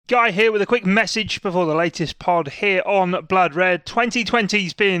Guy here with a quick message before the latest pod here on Blood Red.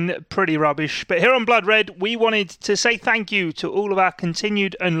 2020's been pretty rubbish, but here on Blood Red, we wanted to say thank you to all of our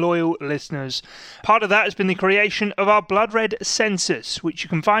continued and loyal listeners. Part of that has been the creation of our Blood Red Census, which you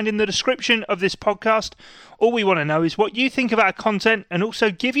can find in the description of this podcast. All we want to know is what you think of our content and also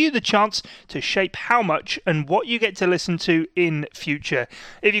give you the chance to shape how much and what you get to listen to in future.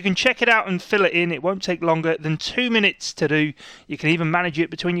 If you can check it out and fill it in, it won't take longer than 2 minutes to do. You can even manage it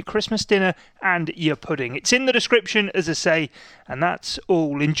between your Christmas dinner and your pudding. It's in the description, as I say, and that's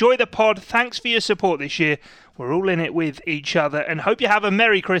all. Enjoy the pod. Thanks for your support this year. We're all in it with each other and hope you have a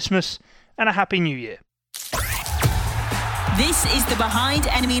Merry Christmas and a Happy New Year. This is the Behind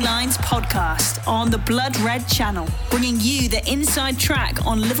Enemy Lines podcast on the Blood Red channel, bringing you the inside track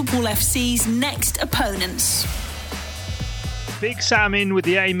on Liverpool FC's next opponents. Big Sam in with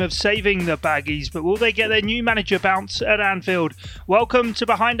the aim of saving the Baggies, but will they get their new manager bounce at Anfield? Welcome to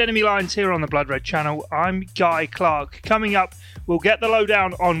Behind Enemy Lines here on the Blood Red channel. I'm Guy Clark. Coming up, we'll get the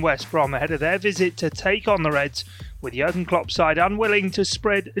lowdown on West Brom ahead of their visit to take on the Reds, with Jurgen Klopp's side unwilling to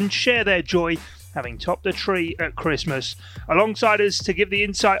spread and share their joy, having topped the tree at Christmas. Alongside us to give the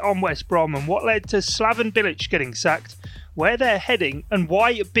insight on West Brom and what led to Slaven Bilic getting sacked, where they're heading and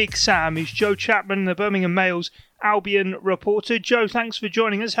why Big Sam is Joe Chapman, the Birmingham Mail's Albion reporter. Joe, thanks for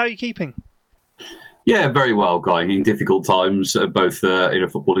joining us. How are you keeping? Yeah, very well, Guy. In difficult times, both in a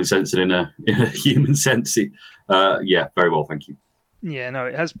footballing sense and in a human sense. Yeah, very well, thank you. Yeah, no,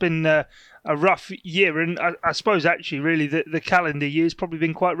 it has been a rough year, and I suppose actually really the calendar year has probably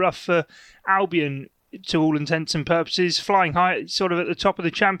been quite rough for Albion to all intents and purposes, flying high sort of at the top of the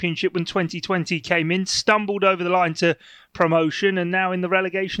Championship when 2020 came in, stumbled over the line to promotion, and now in the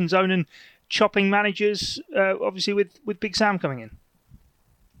relegation zone and chopping managers, obviously with Big Sam coming in.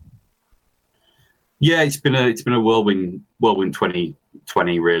 Yeah, it's been a whirlwind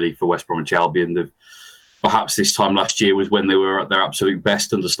 2020 really for West Bromwich Albion. Perhaps this time last year was when they were at their absolute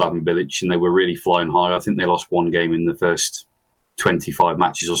best under Slaven Bilic, and they were really flying high. I think they lost one game in the first 25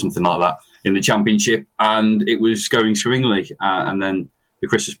 matches or something like that in the Championship, and it was going swimmingly. And then the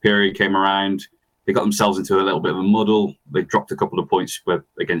Christmas period came around. They got themselves into a little bit of a muddle. They dropped a couple of points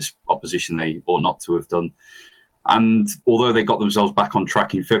against opposition they ought not to have done. And although they got themselves back on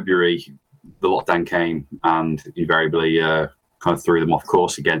track in February, the lockdown came and invariably kind of threw them off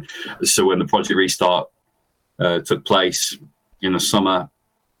course again. So when the Project Restart took place in the summer,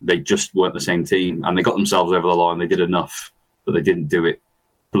 they just weren't the same team, and they got themselves over the line. They did enough, but they didn't do it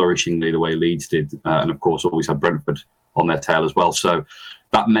flourishingly the way Leeds did, and of course always had Brentford on their tail as well. So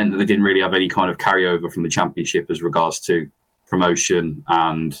that meant that they didn't really have any kind of carryover from the Championship as regards to promotion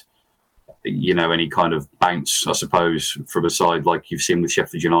and any kind of bounce, I suppose, from a side like you've seen with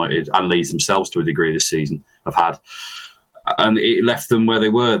Sheffield United and Leeds themselves to a degree this season have had, and it left them where they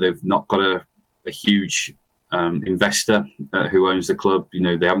were. They've not got a huge investor who owns the club.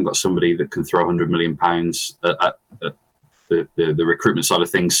 They haven't got somebody that can throw £100 million at the recruitment side of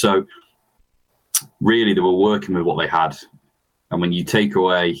things. So really, they were working with what they had. And when you take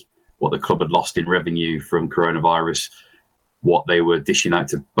away what the club had lost in revenue from coronavirus, what they were dishing out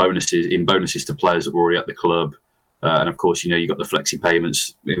to bonuses to players that were already at the club, and of course, you got the flexi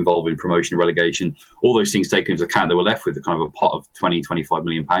payments involving promotion and relegation, all those things taken into account, they were left with a kind of a pot of £20-25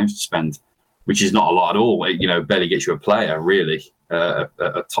 million to spend, which is not a lot at all. Barely gets you a player, really,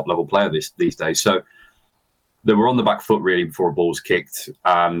 a top-level player these days. So they were on the back foot, really, before a ball was kicked.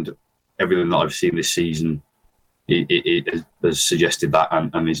 And everything that I've seen this season, it has suggested that.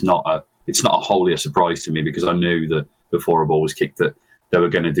 And it's not wholly a surprise to me, because I knew that before a ball was kicked that they were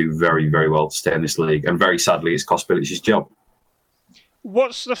going to do very, very well to stay in this league. And very sadly, it's cost Bilic's job.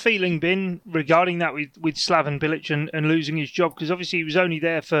 What's the feeling been regarding that with Slaven Bilic and losing his job? Because obviously he was only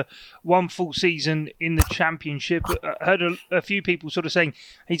there for one full season in the Championship. I heard a few people sort of saying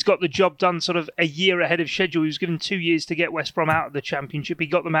he's got the job done sort of a year ahead of schedule. He was given 2 years to get West Brom out of the Championship. He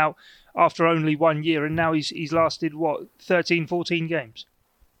got them out after only 1 year, and now he's lasted, 13, 14 games?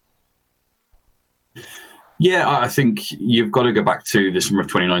 Yeah, I think you've got to go back to the summer of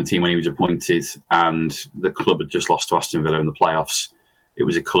 2019 when he was appointed and the club had just lost to Aston Villa in the playoffs. It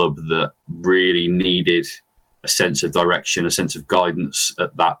was a club that really needed a sense of direction, a sense of guidance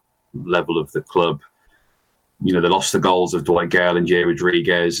at that level of the club. They lost the goals of Dwight Gale and Jay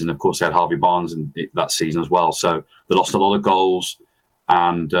Rodriguez, and of course they had Harvey Barnes in that season as well. So they lost a lot of goals,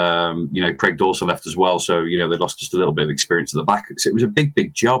 and Craig Dawson left as well. So they lost just a little bit of experience at the back. So it was a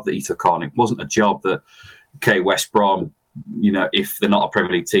big job that he took on. It wasn't a job that West Brom, if they're not a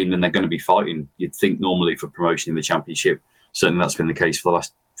Premier League team, then they're going to be fighting. You'd think normally for promotion in the Championship. Certainly that's been the case for the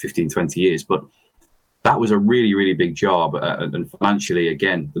last 15, 20 years. But that was a really, really big job. And financially,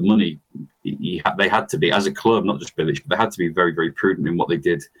 again, the money, they had to be, as a club, not just Bilic, but they had to be very, very prudent in what they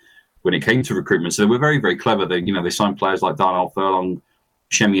did when it came to recruitment. So they were very, very clever. They signed players like Darnell Furlong,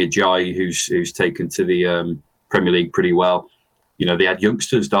 Shemi Ajayi, who's taken to the Premier League pretty well. They had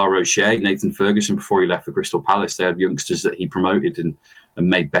youngsters, Dar O'Shea, Nathan Ferguson, before he left for Crystal Palace. They had youngsters that he promoted and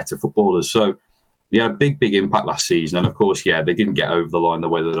made better footballers. So he had a big, big impact last season. And of course, they didn't get over the line the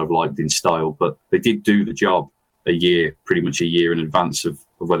way that I've liked in style, but they did do the job pretty much a year in advance of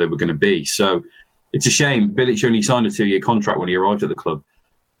where they were going to be. So it's a shame. Bilic only signed a 2-year contract when he arrived at the club.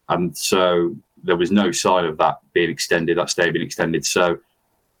 And so there was no sign of that being extended, that stay being extended. So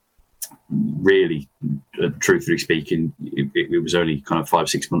really, truthfully speaking, it was only kind of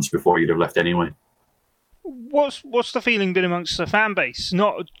 5-6 months before you'd have left anyway. What's the feeling been amongst the fan base?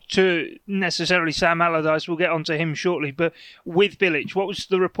 Not to necessarily Sam Allardyce, we'll get onto him shortly, but with Bilic, what was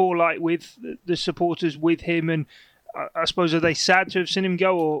the rapport like with the supporters with him? And I suppose, are they sad to have seen him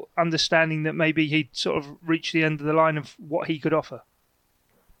go, or understanding that maybe he'd sort of reached the end of the line of what he could offer?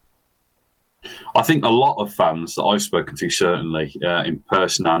 I think a lot of fans that I've spoken to, certainly in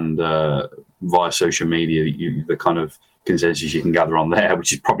person and via social media, the kind of consensus you can gather on there,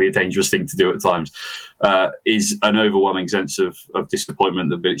 which is probably a dangerous thing to do at times, is an overwhelming sense of disappointment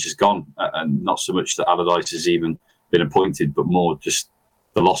that Bilic has gone, and not so much that Allardyce has even been appointed, but more just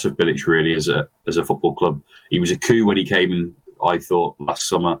the loss of Bilic really as a football club. He was a coup when he came in, I thought, last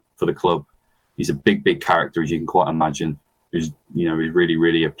summer for the club. He's a big, big character, as you can quite imagine. Who's really,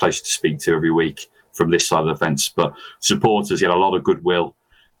 really a pleasure to speak to every week from this side of the fence. But supporters, he had a lot of goodwill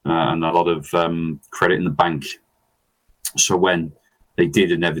and a lot of credit in the bank. So when they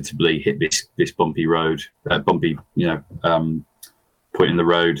did inevitably hit this bumpy road, point in the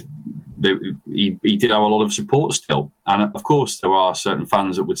road, he did have a lot of support still. And of course, there are certain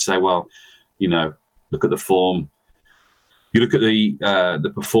fans that would say, well, look at the form. You look at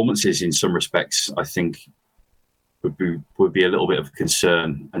the performances in some respects, I think, would be a little bit of a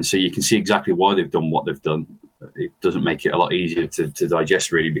concern. And so you can see exactly why they've done what they've done. It doesn't make it a lot easier to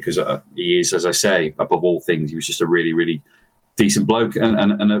digest, really, because he is, as I say, above all things, he was just a really, really decent bloke and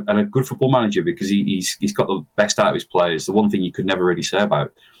a good football manager, because he's got the best out of his players. The one thing you could never really say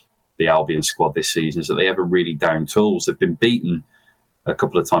about the Albion squad this season is that they have a really down tools. They've been beaten a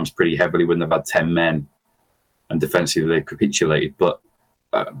couple of times pretty heavily when they've had 10 men, and defensively they've capitulated. But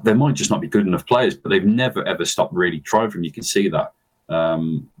they might just not be good enough players, but they've never, ever stopped really trying for them. You can see that,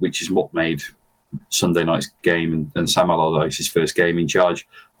 which is what made Sunday night's game and Sam Allardyce's first game in charge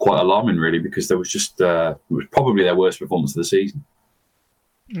quite alarming, really, because there was just it was probably their worst performance of the season.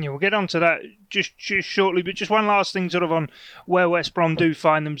 Yeah, we'll get on to that just shortly, but just one last thing sort of on where West Brom do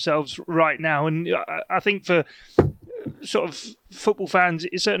find themselves right now. And I think for sort of football fans,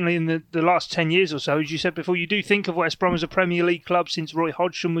 certainly in the last 10 years or so, as you said before, you do think of West Brom as a Premier League club since Roy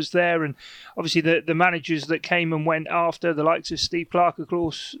Hodgson was there, and obviously the managers that came and went after, the likes of Steve Clarke, of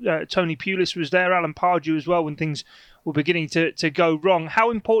course, Tony Pulis was there, Alan Pardew as well, when things were beginning to go wrong.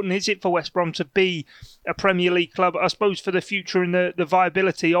 How important is it for West Brom to be a Premier League club, I suppose, for the future and the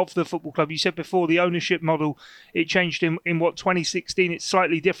viability of the football club? You said before the ownership model, it changed in 2016. It's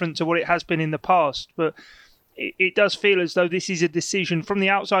slightly different to what it has been in the past, but it does feel as though this is a decision from the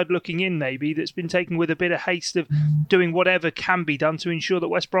outside looking in, maybe, that's been taken with a bit of haste of doing whatever can be done to ensure that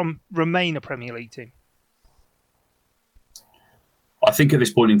West Brom remain a Premier League team. I think at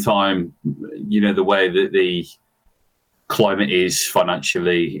this point in time, the way that the climate is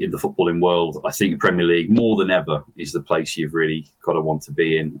financially in the footballing world, I think the Premier League, more than ever, is the place you've really got to want to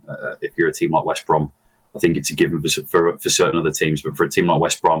be in if you're a team like West Brom. I think it's a given for certain other teams, but for a team like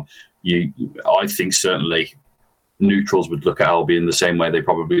West Brom, I think certainly neutrals would look at Albion the same way they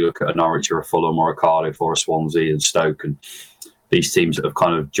probably look at a Norwich or a Fulham or a Cardiff or a Swansea and Stoke, and these teams that have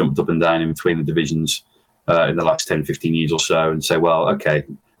kind of jumped up and down in between the divisions in the last 10, 15 years or so, and say, well, okay,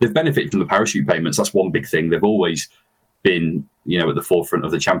 they've benefited from the parachute payments. That's one big thing. They've always been, at the forefront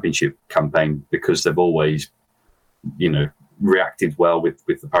of the Championship campaign because they've always, reacted well with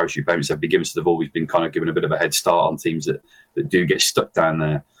the parachute payments they've been given. So they've always been kind of given a bit of a head start on teams that do get stuck down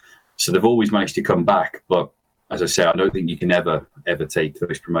there. So they've always managed to come back. But as I say, I don't think you can ever take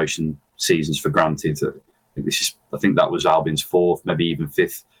those promotion seasons for granted. I think that was Albion's fourth, maybe even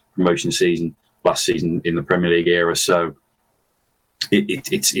fifth promotion season last season in the Premier League era. So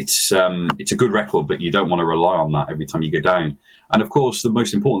it's a good record, but you don't want to rely on that every time you go down. And of course, the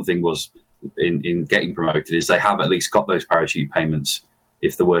most important thing was in getting promoted is they have at least got those parachute payments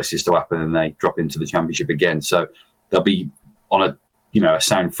if the worst is to happen and they drop into the Championship again. So they'll be on a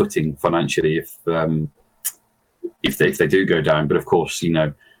sound footing financially if they do go down. But of course,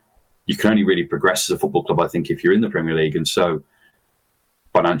 you you can only really progress as a football club, I think, if you're in the Premier League. And so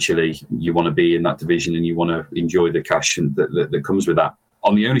financially, you want to be in that division and you want to enjoy the cash that comes with that.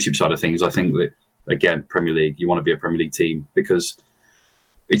 On the ownership side of things, I think that, again, Premier League, you want to be a Premier League team because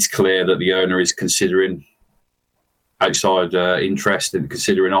it's clear that the owner is considering outside interest and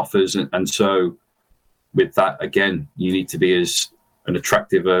considering offers. And so with that, again, you need to be as an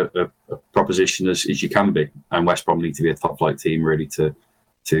attractive a proposition as you can be. And West Brom need to be a top-flight team, really, to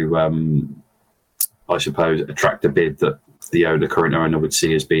I suppose, attract a bid that the current owner would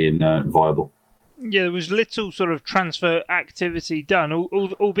see as being viable. Yeah, there was little sort of transfer activity done,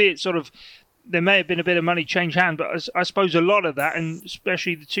 albeit sort of there may have been a bit of money change hand, but I suppose a lot of that, and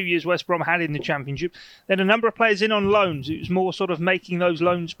especially the 2 years West Brom had in the Championship, they had a number of players in on loans. It was more sort of making those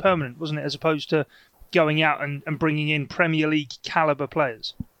loans permanent, wasn't it, as opposed to going out and bringing in Premier League calibre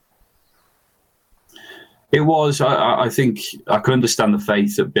players. It was. I think I can understand the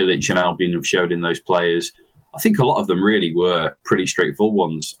faith that Bilic and Albion have showed in those players. I think a lot of them really were pretty straightforward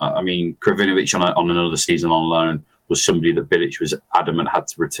ones. I mean, Kravinovic on another season on loan was somebody that Bilic was adamant had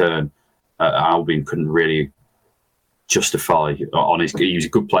to return. Albion couldn't really justify on his. He was a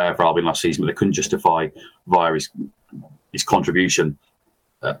good player for Albion last season, but they couldn't justify via his contribution.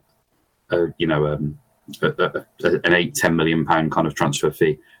 An £8-10 million kind of transfer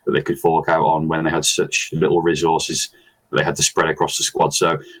fee that they could fork out on when they had such little resources that they had to spread across the squad.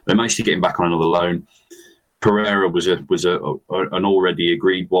 So they managed to get him back on another loan. Pereira was an already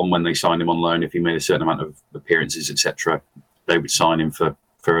agreed one when they signed him on loan. If he made a certain amount of appearances, etc., they would sign him for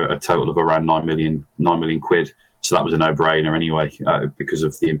a total of around 9 million quid. So that was a no-brainer anyway, because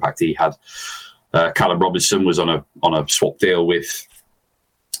of the impact he had. Callum Robinson was on a swap deal with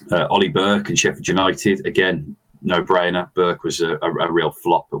Ollie Burke and Sheffield United. Again, no-brainer. Burke was a real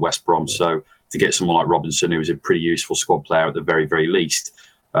flop at West Brom. So to get someone like Robinson, who was a pretty useful squad player at the very, very least,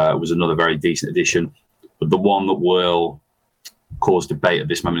 was another very decent addition. But the one that will cause debate at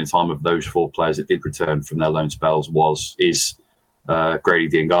this moment in time of those four players that did return from their loan spells is Grady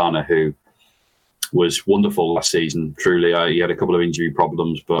Diangana, who was wonderful last season. Truly, he had a couple of injury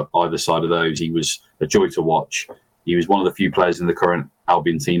problems, but either side of those, he was a joy to watch. He was one of the few players in the current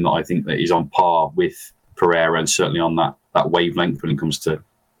Albion team that I think that is on par with Pereira and certainly on that wavelength when it comes to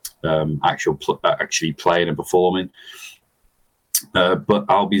actually playing and performing. But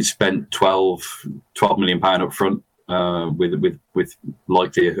Albion spent £12 million up front, with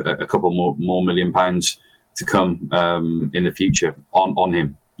likely a couple more £1 million to come in the future on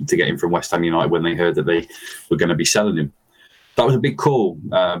him to get him from West Ham United when they heard that they were going to be selling him. That was a big call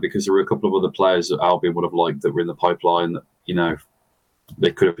because there were a couple of other players that Albion would have liked that were in the pipeline that, they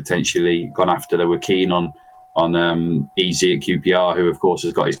could have potentially gone after. They were keen on Easy at QPR, who of course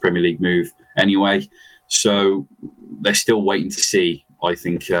has got his Premier League move anyway. So they're still waiting to see, I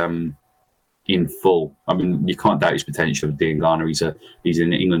think, in full. I mean, you can't doubt his potential of Diangana. He's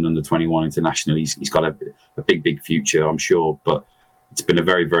in England under-21 international. He's got a big future, I'm sure. But it's been a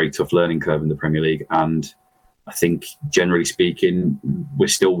very, very tough learning curve in the Premier League. And I think, generally speaking, we're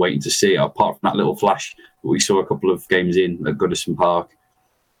still waiting to see. Apart from that little flash that we saw a couple of games in at Goodison Park,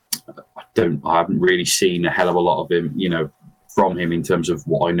 I haven't really seen a hell of a lot of him, from him in terms of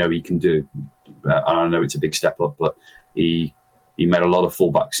what I know he can do. I know it's a big step up, but he made a lot of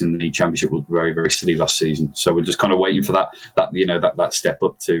fullbacks in the Championship look very, very silly last season. So we're just kind of waiting for that step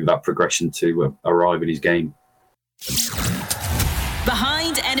up to that progression to arrive in his game.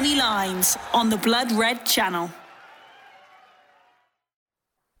 Behind Enemy Lines on the Blood Red Channel.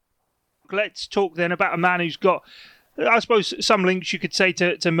 Let's talk then about a man who's got, I suppose, some links you could say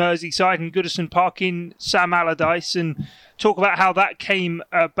to Merseyside and Goodison Park in Sam Allardyce, and talk about how that came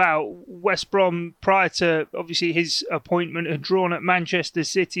about. West Brom, prior to obviously his appointment, had drawn at Manchester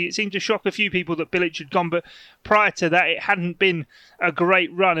City. It seemed to shock a few people that Bilic had gone, but prior to that it hadn't been a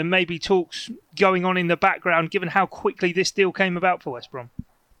great run, and maybe talks going on in the background given how quickly this deal came about for West Brom.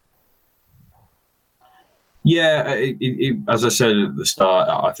 Yeah, as I said at the start,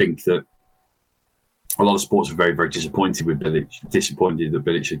 I think that a lot of sports were very, very disappointed with Bilic, disappointed that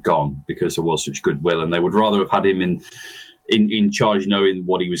Bilic had gone because there was such goodwill, and they would rather have had him in charge, knowing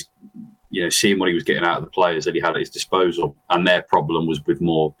what he was, seeing what he was getting out of the players that he had at his disposal. And their problem was with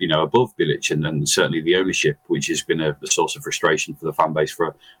more, above Bilic and certainly the ownership, which has been a source of frustration for the fan base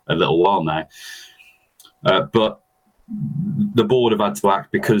for a little while now. But the board have had to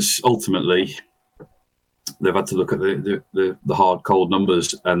act because ultimately they've had to look at the hard, cold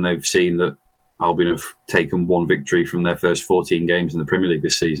numbers, and they've seen that Albion have taken one victory from their first 14 games in the Premier League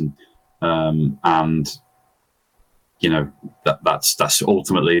this season. That's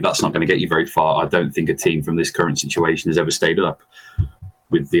ultimately, that's not going to get you very far. I don't think a team from this current situation has ever stayed up.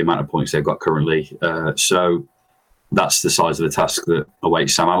 with the amount of points they've got currently. So that's the size of the task that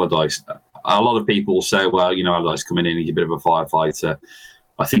awaits Sam Allardyce. A lot of people say, well, Allardyce coming in, he's a bit of a firefighter.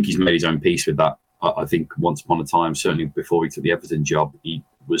 I think he's made his own peace with that. I think once upon a time, certainly before he took the Everton job, he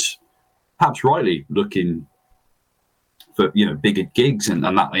was perhaps rightly looking for bigger gigs, and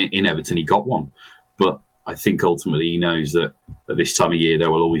that in Everton he got one. But I think ultimately he knows that at this time of year there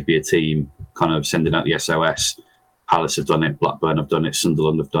will always be a team kind of sending out the SOS. Palace have done it, Blackburn have done it,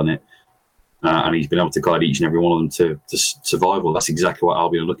 Sunderland have done it, and he's been able to guide each and every one of them to survival. That's exactly what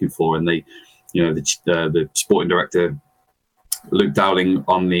Albion are looking for. And the sporting director Luke Dowling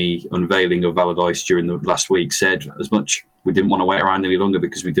on the unveiling of Allardyce during the last week said as much. We didn't want to wait around any longer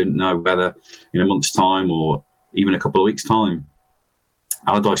because we didn't know whether in a month's time or even a couple of weeks' time,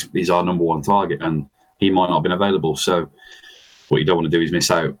 Allardyce is our number one target, and he might not have been available. So what you don't want to do is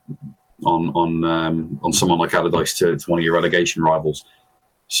miss out on someone like Allardyce to one of your relegation rivals.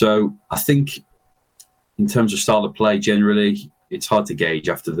 So I think in terms of style of play, generally, it's hard to gauge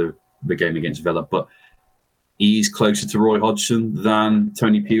after the game against Villa, but he's closer to Roy Hodgson than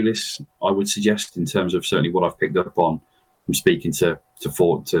Tony Pulis, I would suggest, in terms of certainly what I've picked up on from speaking to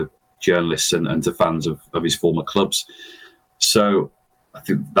journalists and to fans of his former clubs. So I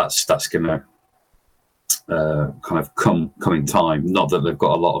think that's going to kind of come in time. Not that they've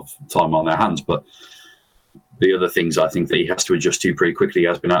got a lot of time on their hands, but the other things I think that he has to adjust to pretty quickly. He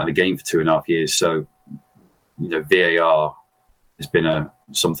has been out of the game for 2.5 years. So, VAR has been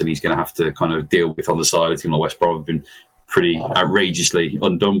something he's going to have to kind of deal with on the side. A team like West Brom have been pretty outrageously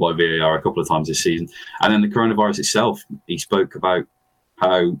undone by VAR a couple of times this season. And then the coronavirus itself, he spoke about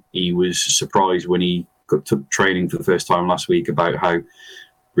how he was surprised when he took training for the first time last week about how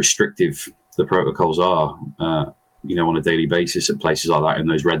restrictive the protocols are, on a daily basis at places like that in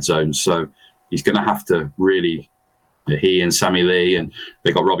those red zones. So he's going to have to really, he and Sammy Lee, and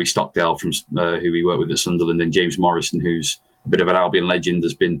they got Robbie Stockdale from who he worked with at Sunderland, and James Morrison, who's a bit of an Albion legend,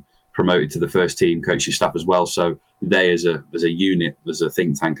 has been promoted to the first team coaching staff as well. So they, as a unit, as a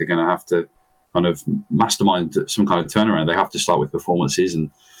think tank, are going to have to kind of mastermind some kind of turnaround. They have to start with performances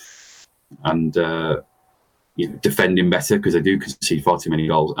and defending better, because they do concede far too many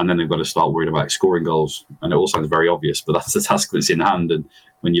goals, and then they've got to start worrying about scoring goals. And it all sounds very obvious, but that's the task that's in hand. And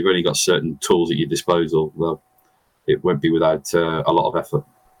when you've only got certain tools at your disposal, well, it won't be without a lot of effort.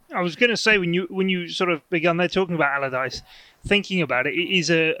 I was going to say, when you sort of began there talking about Allardyce, thinking about it, it is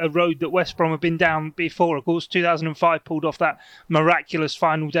a road that West Brom have been down before. Of course, 2005 pulled off that miraculous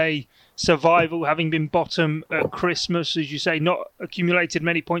final day survival, having been bottom at Christmas, as you say, not accumulated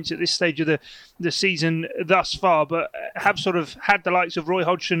many points at this stage of the season thus far, but have sort of had the likes of Roy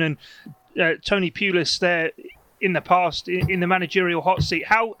Hodgson and Tony Pulis there in the past in the managerial hot seat.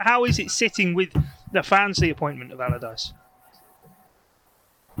 How is it sitting with the fans, the appointment of Allardyce?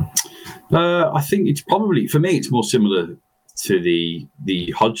 I think it's probably, for me, it's more similar to the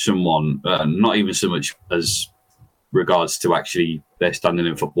Hodgson one, not even so much as regards to actually their standing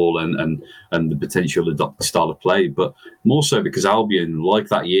in football and the potential adopted style of play, but more so because Albion, like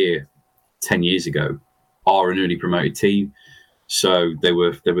that year 10 years ago, are a newly promoted team. So they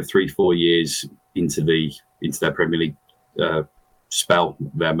were 3-4 years into their Premier League spell,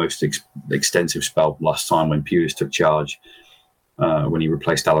 their most extensive spell last time when Pulis took charge, when he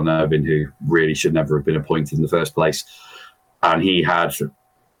replaced Alan Irvine, who really should never have been appointed in the first place. And he had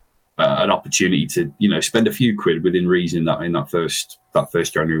an opportunity to, spend a few quid within reason in that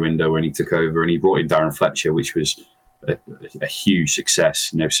first January window when he took over, and he brought in Darren Fletcher, which was a huge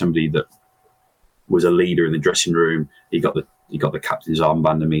success. Somebody that was a leader in the dressing room. He got the captain's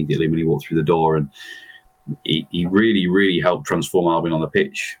armband immediately when he walked through the door, and he really, really helped transform Albion on the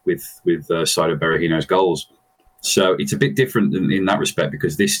pitch with Saido Berahino's goals. So it's a bit different in that respect,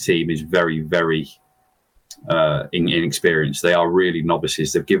 because this team is very, very inexperienced. They are really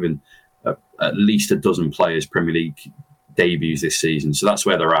novices. They've given at least a dozen players Premier League debuts this season. So that's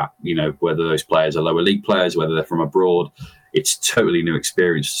where they're at, whether those players are lower league players, whether they're from abroad. It's totally new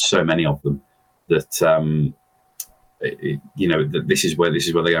experience, so many of them, that that this is where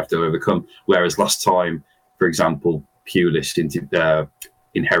they have to overcome. Whereas last time, for example, Pulis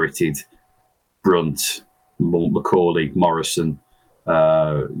inherited Brunt, Macaulay, Morrison,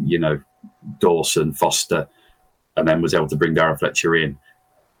 Dawson, Foster, and then was able to bring Darren Fletcher in.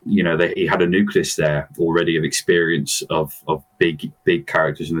 He had a nucleus there already of experience of big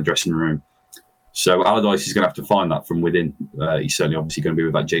characters in the dressing room. So Allardyce is going to have to find that from within. He's certainly obviously going to be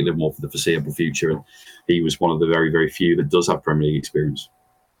with that Jake Livermore for the foreseeable future, and he was one of the very, very few that does have Premier League experience.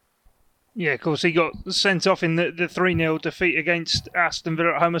 Yeah, of course, he got sent off in the 3-0 defeat against Aston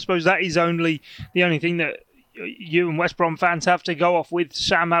Villa at home. I suppose that is the only thing that you and West Brom fans have to go off with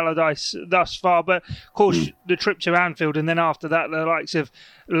Sam Allardyce thus far. But, of course, the trip to Anfield, and then after that, the likes of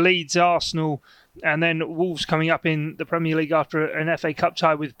Leeds, Arsenal, and then Wolves coming up in the Premier League after an FA Cup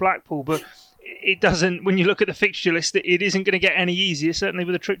tie with Blackpool. But it doesn't, when you look at the fixture list, it isn't going to get any easier, certainly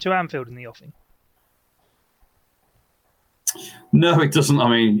with a trip to Anfield in the offing. No, it doesn't. I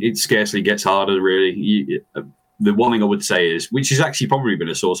mean, it scarcely gets harder, really. The one thing I would say is, which has actually probably been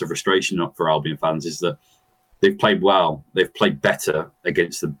a source of frustration for Albion fans, is that they've played well. They've played better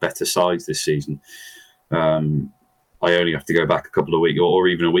against the better sides this season. I only have to go back a couple of weeks, or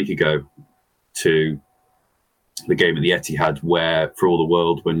even a week ago, to the game at the Etihad, where, for all the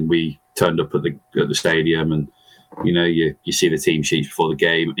world, when we turned up at the stadium, and you see the team sheets before the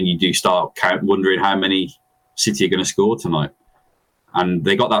game, and you do start wondering how many City are going to score tonight. And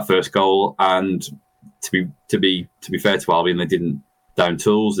they got that first goal, and to be fair to Albion, they didn't down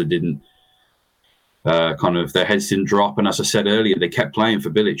tools. They didn't their heads didn't drop. And as I said earlier, they kept playing for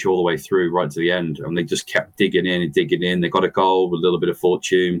Bilic all the way through, right to the end, and they just kept digging in. They got a goal with a little bit of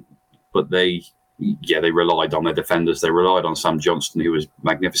fortune, but they relied on their defenders. They relied on Sam Johnston, who was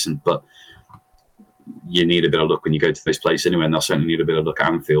magnificent. But you need a bit of luck when you go to this place anyway, and they'll certainly need a bit of luck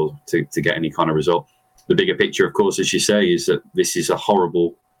at Anfield to get any kind of result. The bigger picture, of course, as you say, is that this is a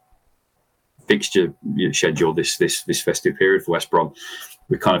horrible fixture schedule, this festive period for West Brom.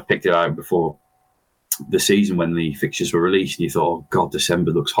 We kind of picked it out before the season when the fixtures were released, and you thought, oh God,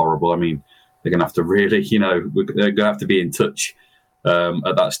 December looks horrible. I mean, they're going to have to really, they're going to have to be in touch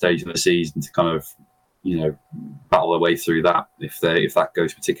at that stage of the season to kind of, battle their way through that if that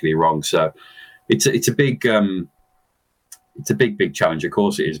goes particularly wrong. So it's a big challenge, of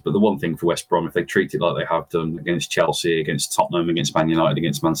course it is. But the one thing for West Brom, if they treat it like they have done against Chelsea, against Tottenham, against Man United,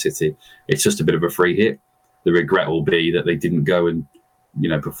 against Man City, it's just a bit of a free hit. The regret will be that they didn't go and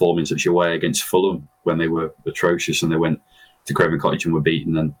perform in such a way against Fulham when they were atrocious, and they went to Craven Cottage and were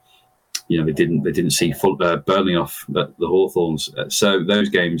beaten, and they didn't see Burnley off at the Hawthorns. So those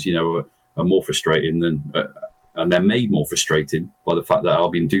games, are more frustrating and they're made more frustrating by the fact that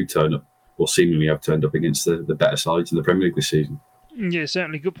Albion do turn up, or seemingly have turned up, against the better sides in the Premier League this season. Yeah,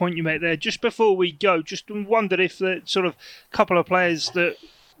 certainly. Good point you make there. Just before we go, just wondered if the sort of couple of players that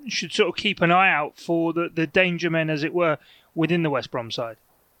should sort of keep an eye out for the danger men, as it were, within the West Brom side.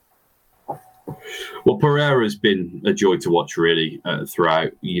 Well, Pereira's been a joy to watch, really,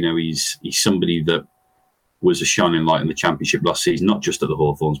 throughout. He's somebody that was a shining light in the Championship last season, not just at the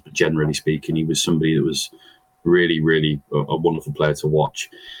Hawthorns, but generally speaking. He was somebody that was really, really a wonderful player to watch.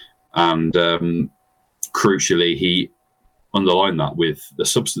 And crucially, he underlined that with the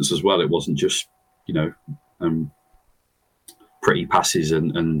substance as well. It wasn't just, pretty passes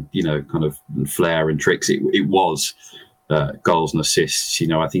and kind of flair and tricks. It was goals and assists.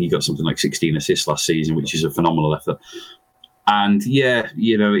 I think he got something like 16 assists last season, which is a phenomenal effort. And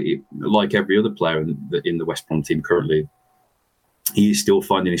like every other player in the West Brom team currently, he is still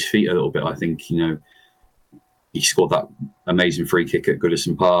finding his feet a little bit. I think, he scored that amazing free kick at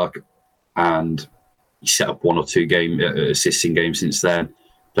Goodison Park, and he set up one or two assists in games since then.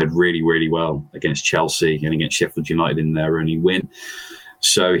 Played really, really well against Chelsea and against Sheffield United in their only win.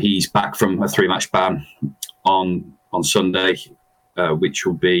 So he's back from a 3-match ban on Sunday, which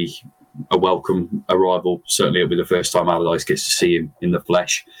will be a welcome arrival. Certainly it'll be the first time Allardyce gets to see him in the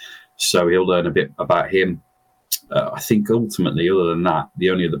flesh. So he'll learn a bit about him. I think ultimately, other than that, the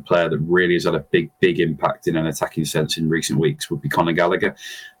only other player that really has had a big, big impact in an attacking sense in recent weeks would be Conor Gallagher,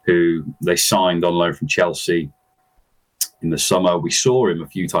 who they signed on loan from Chelsea in the summer. We saw him a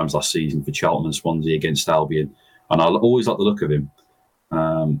few times last season for Charlton and Swansea against Albion, and I always like the look of him.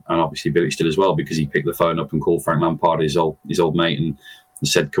 And obviously Bilic did as well, because he picked the phone up and called Frank Lampard, his old mate, and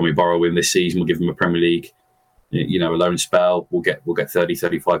said, can we borrow him this season? We'll give him a Premier League, a loan spell. We'll get 30,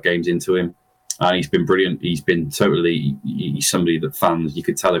 35 games into him. And he's been brilliant. He's been he's somebody that fans, you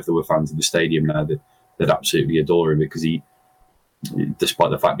could tell if there were fans in the stadium now, they'd absolutely adore him, because he, despite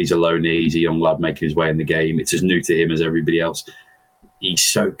the fact he's a loanee, he's a young lad making his way in the game. It's as new to him as everybody else. He's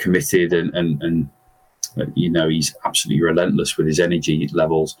so committed and he's absolutely relentless with his energy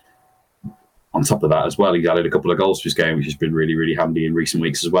levels. On top of that as well, he's added a couple of goals to his game, which has been really, really handy in recent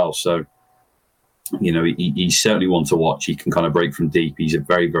weeks as well. So, he's certainly one to watch. He can kind of break from deep. He's a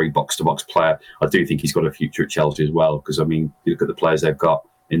very, very box-to-box player. I do think he's got a future at Chelsea as well, because, you look at the players they've got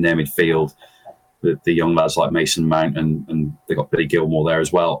in their midfield, the young lads like Mason Mount, and they've got Billy Gilmore there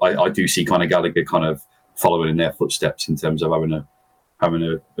as well. I do see Conor Gallagher kind of following in their footsteps in terms of having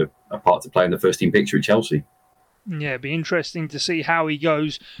a part to play in the first team picture at Chelsea. Yeah, it'd be interesting to see how he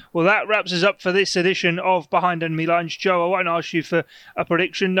goes. Well, that wraps us up for this edition of Behind Enemy Lines. Joe, I won't ask you for a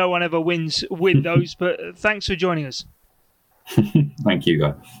prediction. No one ever wins with those, but thanks for joining us. Thank you,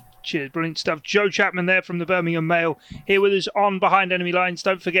 guys. Cheers, brilliant stuff. Joe Chapman there from the Birmingham Mail, here with us on Behind Enemy Lines.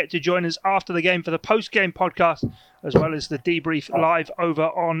 Don't forget to join us after the game for the post-game podcast, as well as the debrief live over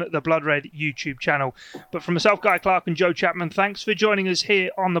on the Blood Red YouTube channel. But from myself, Guy Clark, and Joe Chapman, thanks for joining us here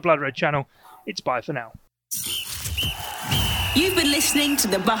on the Blood Red channel. It's bye for now. You've been listening to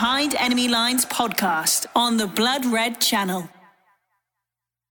the Behind Enemy Lines podcast on the Blood Red channel.